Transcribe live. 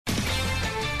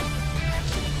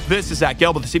This is Zach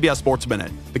Gelb with the CBS Sports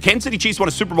Minute. The Kansas City Chiefs won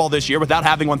a Super Bowl this year without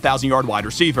having a 1,000-yard wide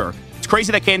receiver. It's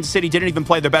crazy that Kansas City didn't even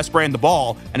play their best brand the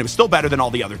ball, and it was still better than all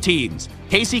the other teams.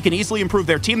 KC can easily improve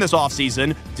their team this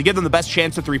offseason to give them the best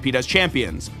chance to three-peat as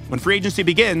champions. When free agency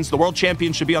begins, the world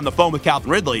champion should be on the phone with Calvin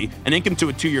Ridley and ink him to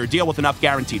a 2-year deal with enough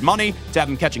guaranteed money to have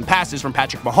him catching passes from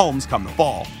Patrick Mahomes come the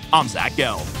fall. I'm Zach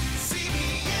Gelb.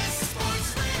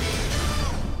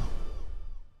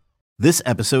 This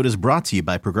episode is brought to you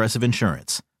by Progressive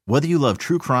Insurance. Whether you love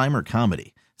true crime or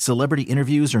comedy, celebrity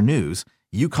interviews or news,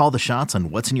 you call the shots on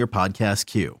what's in your podcast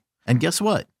queue. And guess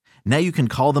what? Now you can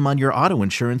call them on your auto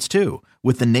insurance too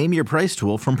with the Name Your Price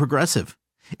tool from Progressive.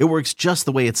 It works just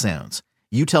the way it sounds.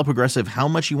 You tell Progressive how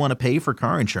much you want to pay for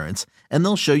car insurance, and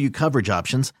they'll show you coverage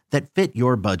options that fit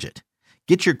your budget.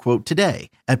 Get your quote today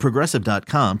at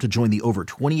Progressive.com to join the over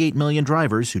 28 million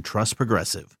drivers who trust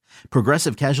Progressive.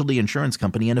 Progressive Casualty Insurance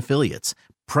Company and Affiliates.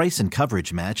 Price and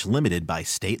coverage match limited by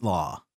state law.